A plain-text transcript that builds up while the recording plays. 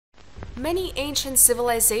Many ancient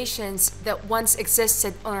civilizations that once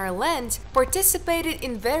existed on our land participated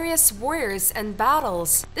in various wars and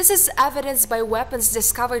battles. This is evidenced by weapons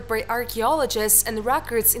discovered by archaeologists and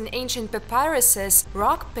records in ancient papyruses,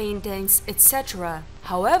 rock paintings, etc.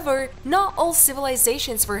 However, not all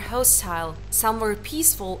civilizations were hostile. Some were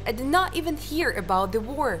peaceful and did not even hear about the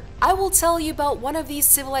war. I will tell you about one of these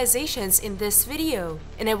civilizations in this video.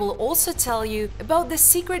 And I will also tell you about the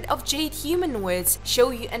secret of Jade humanoids, show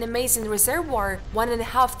you an amazing reservoir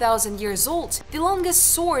 1,500 years old, the longest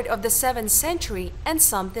sword of the 7th century, and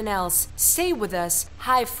something else. Stay with us.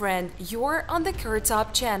 Hi friend, you're on the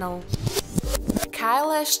KirTop channel.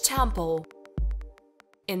 Kailash Temple.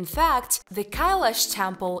 In fact, the Kailash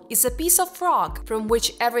Temple is a piece of rock from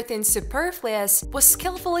which everything superfluous was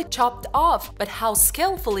skillfully chopped off, but how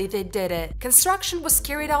skillfully they did it. Construction was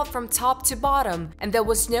carried out from top to bottom, and there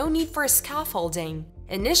was no need for scaffolding.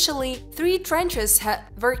 Initially, 3 trenches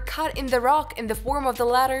were cut in the rock in the form of the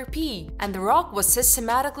letter P, and the rock was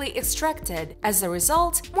systematically extracted. As a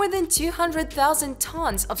result, more than 200,000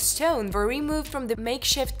 tons of stone were removed from the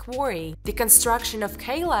makeshift quarry. The construction of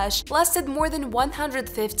Kailash lasted more than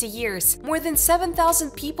 150 years. More than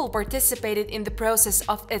 7,000 people participated in the process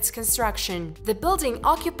of its construction. The building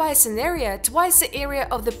occupies an area twice the area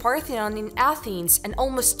of the Parthenon in Athens and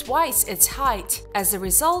almost twice its height. As a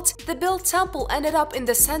result, the built temple ended up in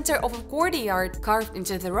the center of a courtyard carved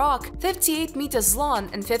into the rock, 58 meters long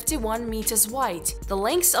and 51 meters wide. The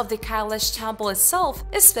length of the Kailash Temple itself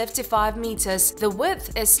is 55 meters, the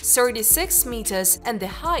width is 36 meters, and the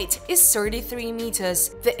height is 33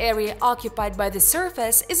 meters. The area occupied by the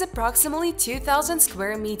surface is approximately 2,000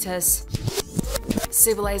 square meters.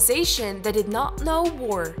 Civilization that did not know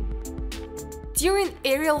war. During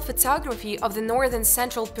aerial photography of the northern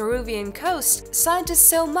central Peruvian coast, scientists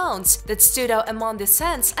saw mounds that stood out among the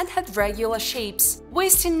sands and had regular shapes.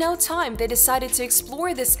 Wasting no time, they decided to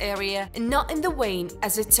explore this area, and not in the vain,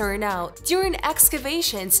 as it turned out. During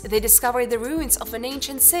excavations, they discovered the ruins of an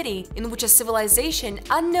ancient city in which a civilization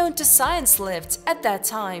unknown to science lived at that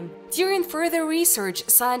time. During further research,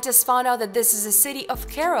 scientists found out that this is a city of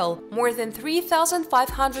Kyz-Aul, more than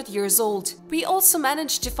 3,500 years old. We also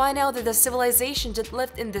managed to find out that the civilization that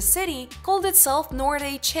lived in the city called itself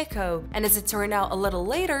Norte Checo, and as it turned out a little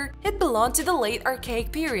later, it belonged to the late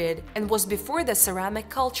Archaic period and was before the ceramic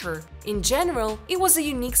culture. In general, it was a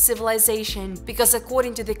unique civilization because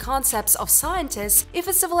according to the concepts of scientists, if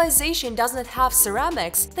a civilization does not have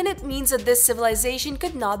ceramics, then it means that this civilization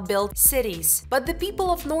could not build cities. But the people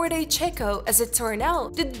of Norte Checo, as it turned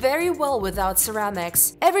out, did very well without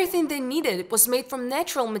ceramics. Everything they needed was made from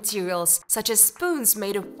natural materials, such as spoons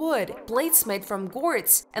made of wood, plates made from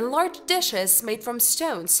gourds, and large dishes made from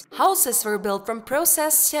stones. Houses were built from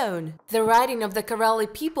processed stone. The writing of the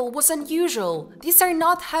Kareli people was unusual. These are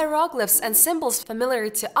not hieroglyphs and symbols familiar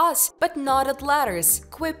to us, but knotted letters,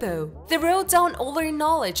 quipu. They wrote down all their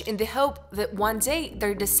knowledge in the hope that one day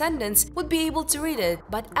their descendants would be able to read it,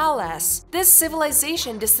 but alas, this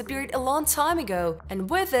civilization disappeared a long time ago, and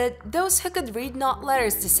with it, those who could read knot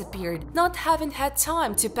letters disappeared, not having had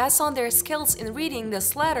time to pass on their skills in reading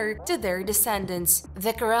this letter to their descendants.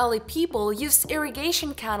 The Kareli people used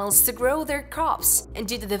irrigation canals to grow their crops, and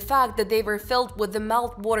due to the fact that they were filled with the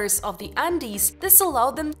meltwaters of the Andes, this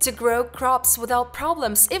allowed them to grow crops without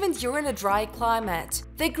problems even during a dry climate.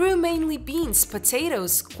 They grew mainly beans,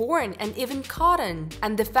 potatoes, corn, and even cotton.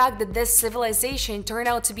 And the fact that this civilization turned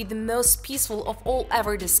out to be the most peaceful of all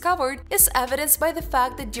ever discovered is evidenced by the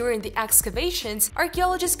fact that during the excavations,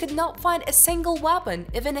 archaeologists could not find a single weapon,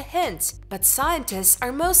 even a hint. But scientists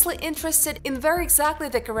are mostly interested in where exactly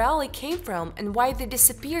the Kareli came from and why they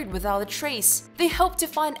disappeared without a trace. They hope to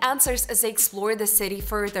find answers as they explore the city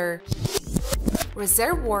further.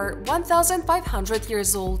 Reservoir 1,500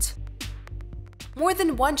 years old. More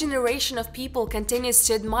than one generation of people continues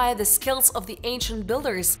to admire the skills of the ancient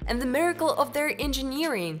builders and the miracle of their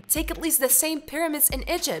engineering. Take at least the same pyramids in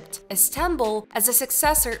Egypt. Istanbul, as a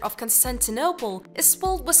successor of Constantinople, is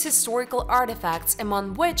filled with historical artifacts,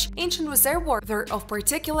 among which ancient reservoirs are of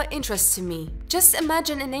particular interest to me. Just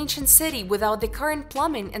imagine an ancient city without the current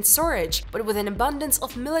plumbing and storage, but with an abundance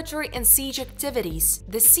of military and siege activities.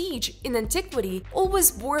 The siege, in antiquity,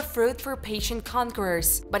 always bore fruit for patient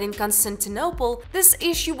conquerors, but in Constantinople, Temple, this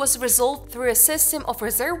issue was resolved through a system of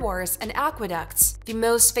reservoirs and aqueducts. The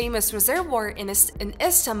most famous reservoir in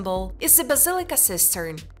Istanbul is the Basilica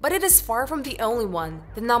cistern, but it is far from the only one.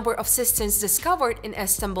 The number of cisterns discovered in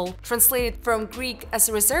Istanbul, translated from Greek as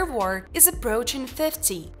reservoir, is approaching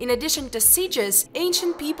 50. In addition to sieges,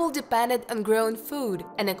 ancient people depended on grown food,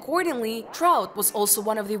 and accordingly, drought was also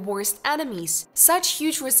one of the worst enemies. Such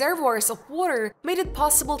huge reservoirs of water made it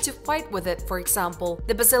possible to fight with it. For example,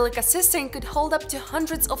 the Basilica cistern could hold up to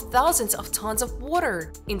hundreds of thousands of tons of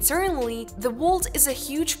water. Internally, the vault is a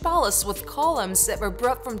huge palace with columns that were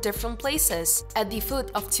brought from different places. At the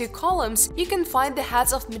foot of 2 columns, you can find the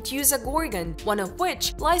heads of Medusa Gorgon, one of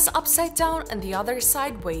which lies upside down and the other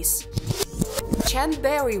sideways.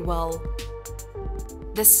 Baori well.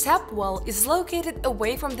 The step well is located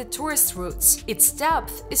away from the tourist routes. Its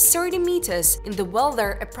depth is 30 meters. In the well there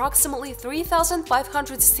are approximately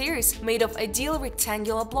 3,500 stairs made of ideal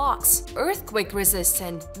rectangular blocks. Earthquake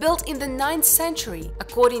resistant, built in the 9th century.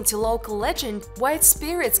 According to local legend, white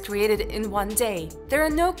spirits created it in one day. There are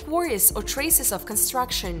no quarries or traces of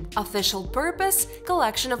construction. Official purpose: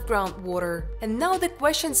 collection of groundwater. And now the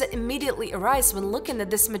questions that immediately arise when looking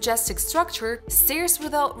at this majestic structure: stairs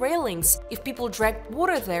without railings. If people dragged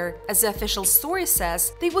water there, as the official story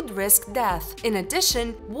says, they would risk death. In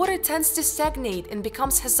addition, water tends to stagnate and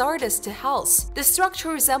becomes hazardous to health. The structure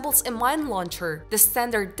resembles a mine launcher. The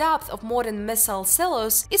standard depth of modern missile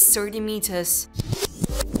silos is 30 meters.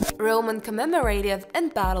 Roman commemorative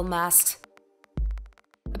and battle masks.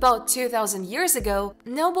 About 2,000 years ago,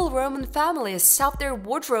 noble Roman families stuffed their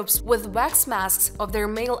wardrobes with wax masks of their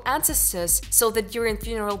male ancestors so that during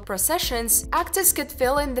funeral processions, actors could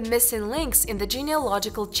fill in the missing links in the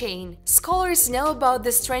genealogical chain. Scholars know about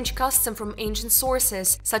this strange custom from ancient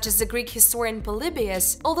sources, such as the Greek historian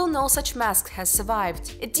Polybius, although no such mask has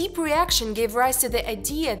survived. A deep reaction gave rise to the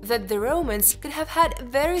idea that the Romans could have had a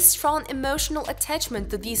very strong emotional attachment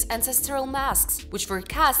to these ancestral masks, which were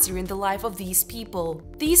cast during the life of these people.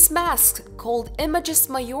 These masks, called images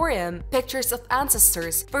majorium, pictures of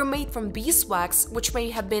ancestors, were made from beeswax, which may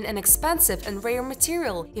have been an expensive and rare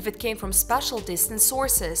material if it came from special distant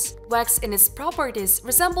sources. Wax in its properties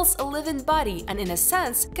resembles a living body and in a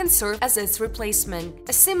sense can serve as its replacement.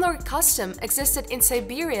 A similar custom existed in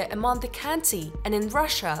Siberia among the Khanty and in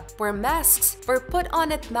Russia, where masks were put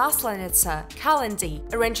on at Maslenitsa, Kalendie,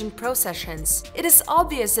 arranged in processions. It is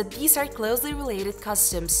obvious that these are closely related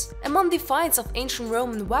customs. Among the finds of ancient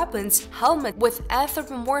Roman weapons, helmets with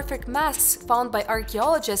anthropomorphic masks found by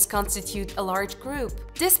archaeologists constitute a large group.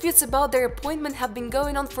 Disputes about their appointment have been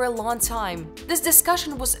going on for a long time. This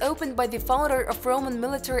discussion was opened by the founder of Roman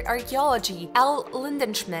military archaeology, L.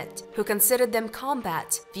 Lindenschmidt, who considered them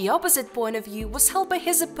combat. The opposite point of view was held by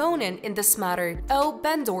his opponent in this matter, O.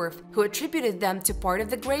 Bendorf, who attributed them to part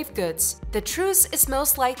of the grave goods. The truce is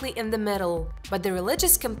most likely in the middle, but the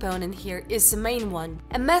religious component here is the main one.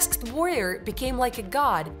 A masked warrior became like a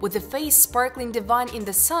god, with a face sparkling divine in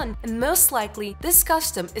the sun, and most likely this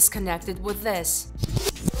custom is connected with this.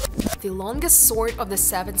 The longest sword of the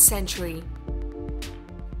 7th century.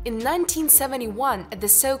 In 1971, at the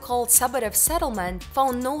so-called Sabarev settlement,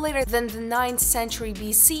 found no later than the 9th century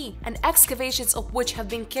BC, and excavations of which have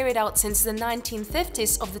been carried out since the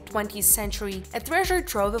 1950s of the 20th century, a treasure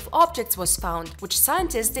trove of objects was found, which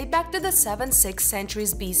scientists date back to the 7th-6th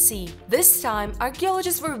centuries BC. This time,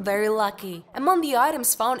 archaeologists were very lucky. Among the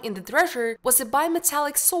items found in the treasure was a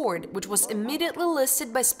bimetallic sword, which was immediately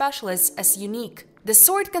listed by specialists as unique. The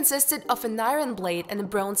sword consisted of an iron blade and a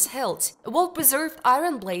bronze hilt. A well-preserved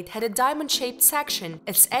iron blade had a diamond-shaped section.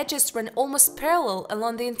 Its edges ran almost parallel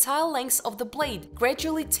along the entire length of the blade,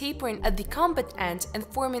 gradually tapering at the combat end and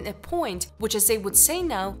forming a point, which, as they would say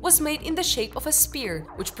now, was made in the shape of a spear,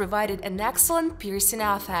 which provided an excellent piercing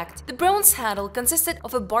effect. The bronze handle consisted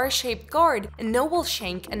of a bar-shaped guard, a noble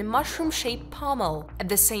shank, and a mushroom-shaped pommel. At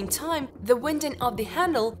the same time, the winding of the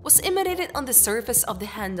handle was imitated on the surface of the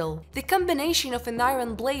handle. The combination of an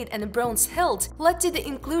iron blade and a bronze hilt led to the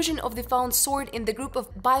inclusion of the found sword in the group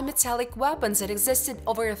of bimetallic weapons that existed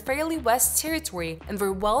over a fairly vast territory and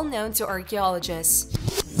were well known to archaeologists.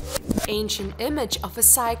 Ancient image of a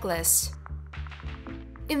cyclist.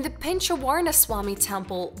 In the Panchavarnaswamy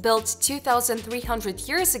temple, built 2,300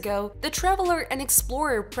 years ago, the traveler and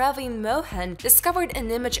explorer Praveen Mohan discovered an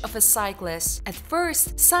image of a cyclist. At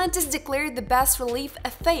first, scientists declared the bas-relief a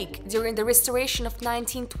fake during the restoration of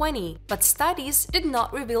 1920, but studies did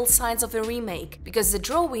not reveal signs of a remake, because the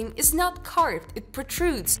drawing is not carved, it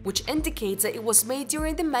protrudes, which indicates that it was made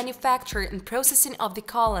during the manufacture and processing of the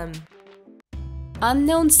column.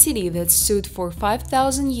 Unknown city that stood for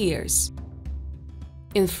 5,000 years.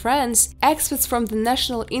 In France, experts from the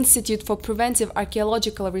National Institute for Preventive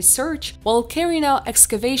Archaeological Research, while carrying out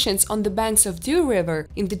excavations on the banks of Doubs River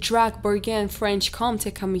in the Drac-Bourgain French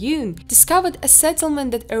Comté commune, discovered a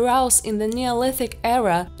settlement that arose in the Neolithic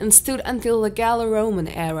era and stood until the Gallo-Roman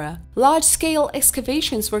era. Large-scale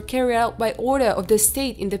excavations were carried out by order of the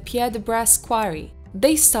state in the Pied-de-Brasse quarry.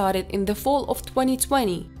 They started in the fall of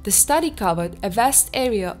 2020. The study covered a vast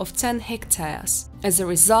area of 10 hectares. As a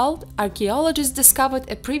result, archaeologists discovered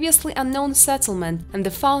a previously unknown settlement, and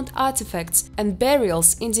the found artifacts and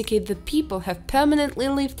burials indicate that people have permanently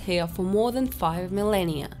lived here for more than 5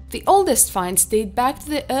 millennia. The oldest finds date back to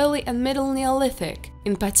the early and middle Neolithic.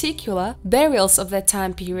 In particular, burials of that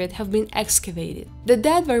time period have been excavated. The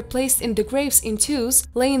dead were placed in the graves in twos,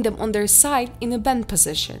 laying them on their side in a bent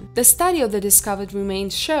position. The study of the discovered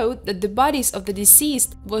remains showed that the bodies of the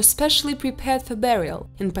deceased were specially prepared for burial.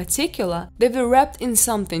 In particular, they were wrapped in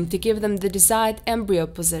something to give them the desired embryo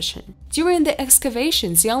position. During the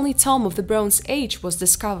excavations, the only tomb of the Bronze Age was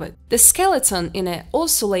discovered. The skeleton in it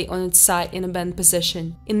also lay on its side in a bent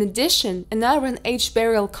position. In addition, an Iron Age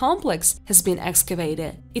burial complex has been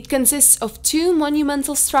excavated. It consists of 2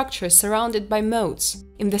 monumental structures surrounded by moats.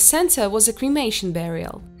 In the center was a cremation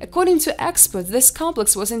burial. According to experts, this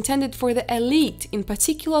complex was intended for the elite, in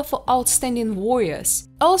particular for outstanding warriors.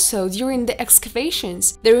 Also, during the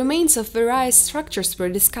excavations, the remains of various structures were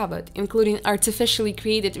discovered, including artificially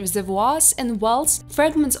created reservoirs and wells,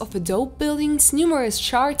 fragments of adobe buildings, numerous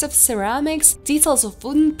shards of ceramics, details of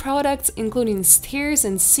wooden products, including stairs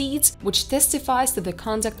and seats, which testifies to the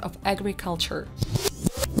conduct of agriculture.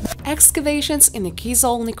 Excavations in the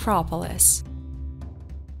Kyz-Aul necropolis.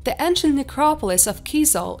 The ancient necropolis of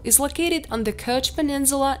Kyz-Aul is located on the Kerch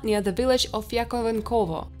Peninsula near the village of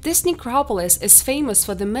Yakovenkovo. This necropolis is famous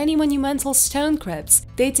for the many monumental stone crypts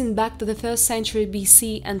dating back to the 1st century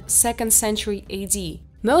BC and 2nd century AD.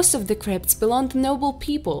 Most of the crypts belong to noble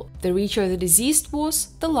people. The richer the deceased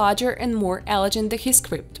was, the larger and more elegant his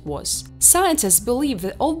crypt was. Scientists believe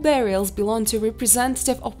that all burials belong to a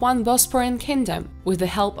representative of one Bosporan kingdom. With the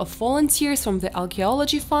help of volunteers from the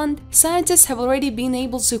Archaeology Fund, scientists have already been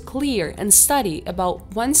able to clear and study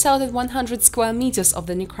about 1,100 square meters of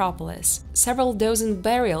the necropolis. Several dozen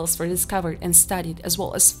burials were discovered and studied, as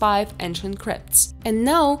well as 5 ancient crypts. And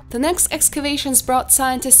now, the next excavations brought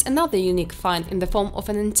scientists another unique find in the form of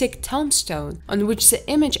an antique tombstone, on which the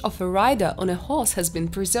image of a rider on a horse has been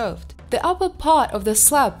preserved. The upper part of the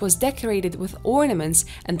slab was decorated with ornaments,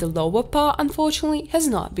 and the lower part, unfortunately, has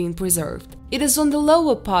not been preserved. It is on the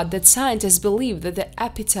lower part that scientists believe that the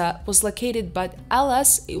epitaph was located, but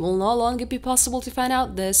alas, it will no longer be possible to find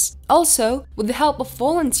out this. Also, with the help of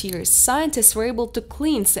volunteers, scientists were able to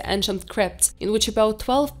cleanse the ancient crypt, in which about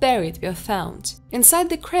 12 buried were found. Inside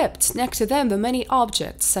the crypt, next to them were many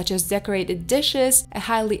objects, such as decorated dishes, a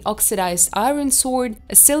highly oxidized iron sword,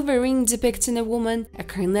 a silver ring depicting a woman, a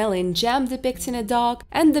carnelian gem depicting a dog,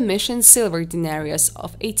 and the mission silver denarius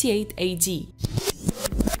of 88 AD.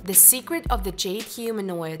 The secret of the Jade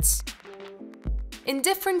humanoids. In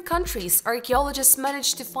different countries, archaeologists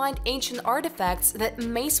managed to find ancient artifacts that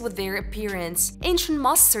amaze with their appearance. Ancient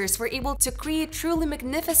masters were able to create truly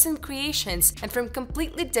magnificent creations and from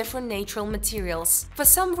completely different natural materials. For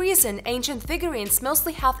some reason, ancient figurines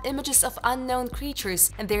mostly have images of unknown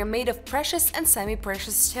creatures, and they are made of precious and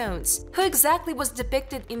semi-precious stones. Who exactly was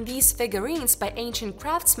depicted in these figurines by ancient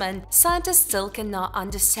craftsmen, scientists still cannot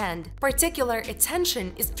understand. Particular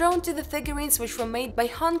attention is drawn to the figurines which were made by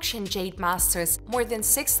Hongshan jade masters more than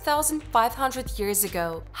 6,500 years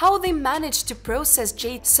ago. How they managed to process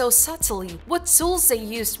jade so subtly, what tools they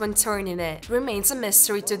used when turning it, remains a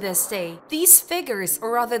mystery to this day. These figures,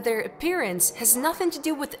 or rather their appearance, has nothing to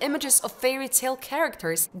do with images of fairy tale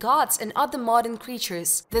characters, gods, and other modern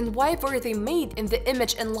creatures. Then why were they made in the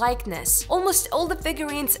image and likeness? Almost all the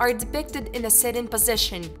figurines are depicted in a sitting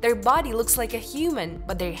position. Their body looks like a human,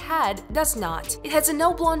 but their head does not. It has an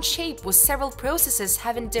oblong shape with several processes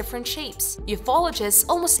having different shapes. Ufologists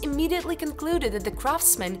almost immediately concluded that the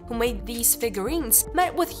craftsmen who made these figurines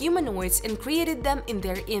met with humanoids and created them in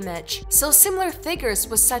their image. So similar figures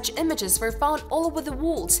with such images were found all over the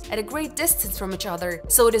walls at a great distance from each other,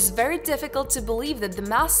 so it is very difficult to believe that the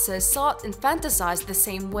masters thought and fantasized the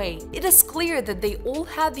same way. It is clear that they all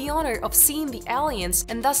had the honor of seeing the aliens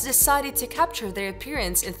and thus decided to capture their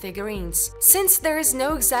appearance in figurines. Since there is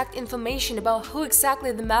no exact information about who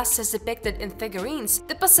exactly the masters depicted in figurines,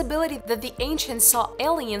 the possibility that the ancients saw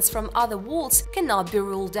aliens from other worlds cannot be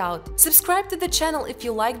ruled out. Subscribe to the channel if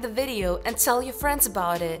you liked the video and tell your friends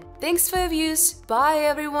about it. Thanks for your views, bye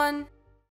everyone!